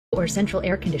or central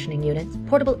air conditioning units,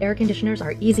 portable air conditioners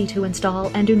are easy to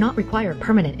install and do not require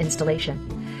permanent installation.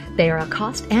 They are a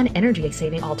cost and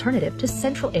energy-saving alternative to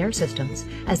central air systems,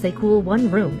 as they cool one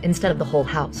room instead of the whole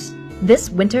house. This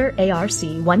Whynter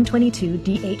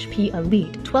ARC-122DHP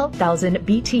Elite 12,000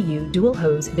 BTU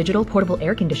dual-hose digital portable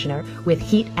air conditioner with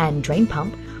heat and drain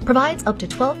pump provides up to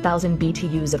 12,000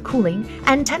 BTUs of cooling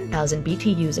and 10,000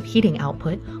 BTUs of heating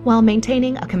output while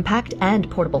maintaining a compact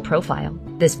and portable profile.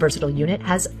 This versatile unit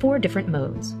has 4 different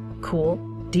modes: cool,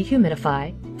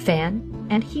 dehumidify, fan,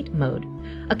 and heat mode,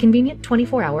 a convenient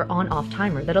 24-hour on-off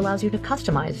timer that allows you to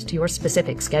customize to your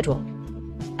specific schedule.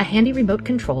 A handy remote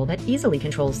control that easily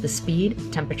controls the speed,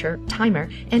 temperature, timer,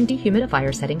 and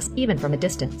dehumidifier settings even from a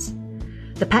distance.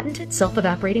 The patented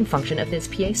self-evaporating function of this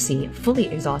PAC fully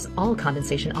exhausts all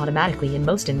condensation automatically in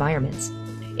most environments.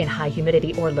 In high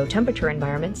humidity or low temperature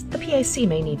environments, the PAC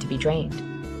may need to be drained.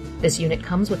 This unit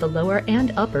comes with a lower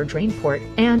and upper drain port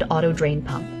and auto drain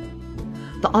pump.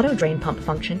 The auto drain pump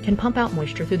function can pump out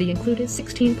moisture through the included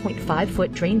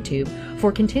 16.5-foot drain tube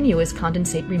for continuous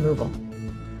condensate removal.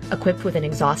 Equipped with an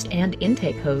exhaust and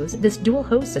intake hose, this dual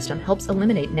hose system helps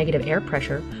eliminate negative air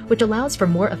pressure, which allows for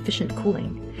more efficient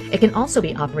cooling. It can also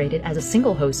be operated as a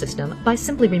single hose system by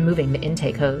simply removing the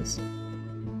intake hose.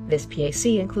 This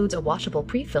PAC includes a washable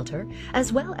pre-filter,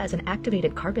 as well as an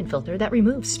activated carbon filter that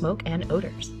removes smoke and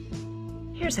odors.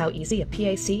 Here's how easy a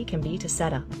PAC can be to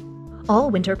set up.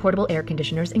 All Whynter portable air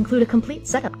conditioners include a complete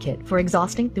setup kit for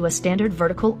exhausting through a standard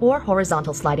vertical or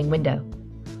horizontal sliding window.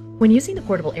 When using the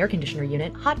portable air conditioner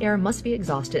unit, hot air must be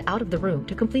exhausted out of the room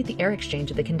to complete the air exchange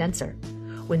of the condenser.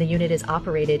 When the unit is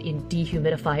operated in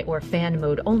dehumidify or fan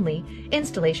mode only,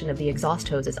 installation of the exhaust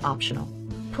hose is optional.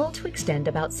 Pull to extend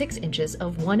about 6 inches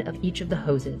of one of each of the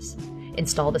hoses.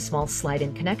 Install the small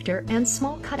slide-in connector and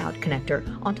small cutout connector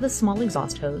onto the small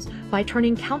exhaust hose by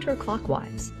turning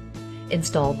counterclockwise.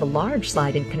 Install the large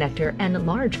slide-in connector and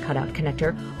large cutout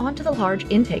connector onto the large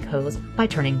intake hose by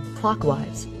turning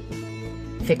clockwise.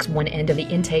 Fix one end of the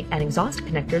intake and exhaust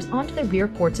connectors onto the rear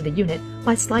ports of the unit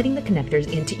by sliding the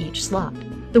connectors into each slot.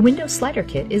 The window slider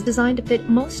kit is designed to fit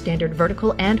most standard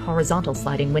vertical and horizontal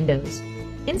sliding windows.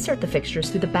 Insert the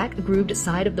fixtures through the back grooved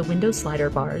side of the window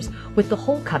slider bars with the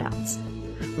hole cutouts.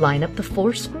 Line up the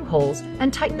 4 screw holes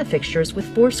and tighten the fixtures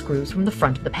with 4 screws from the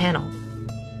front of the panel.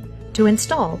 To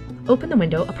install, open the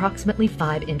window approximately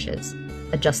 5 inches.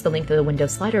 Adjust the length of the window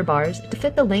slider bars to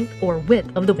fit the length or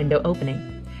width of the window opening.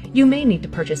 You may need to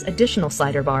purchase additional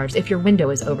slider bars if your window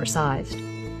is oversized.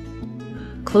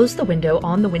 Close the window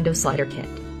on the window slider kit.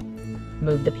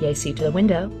 Move the PAC to the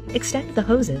window, extend the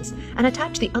hoses, and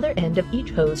attach the other end of each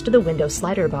hose to the window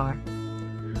slider bar.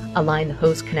 Align the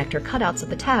hose connector cutouts of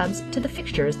the tabs to the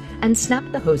fixtures and snap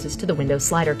the hoses to the window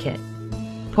slider kit.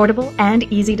 Portable and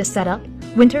easy to set up,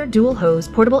 Whynter dual hose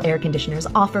portable air conditioners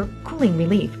offer cooling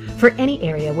relief for any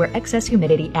area where excess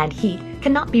humidity and heat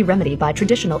cannot be remedied by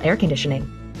traditional air conditioning.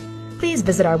 Please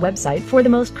visit our website for the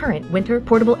most current Whynter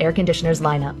portable air conditioners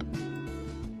lineup.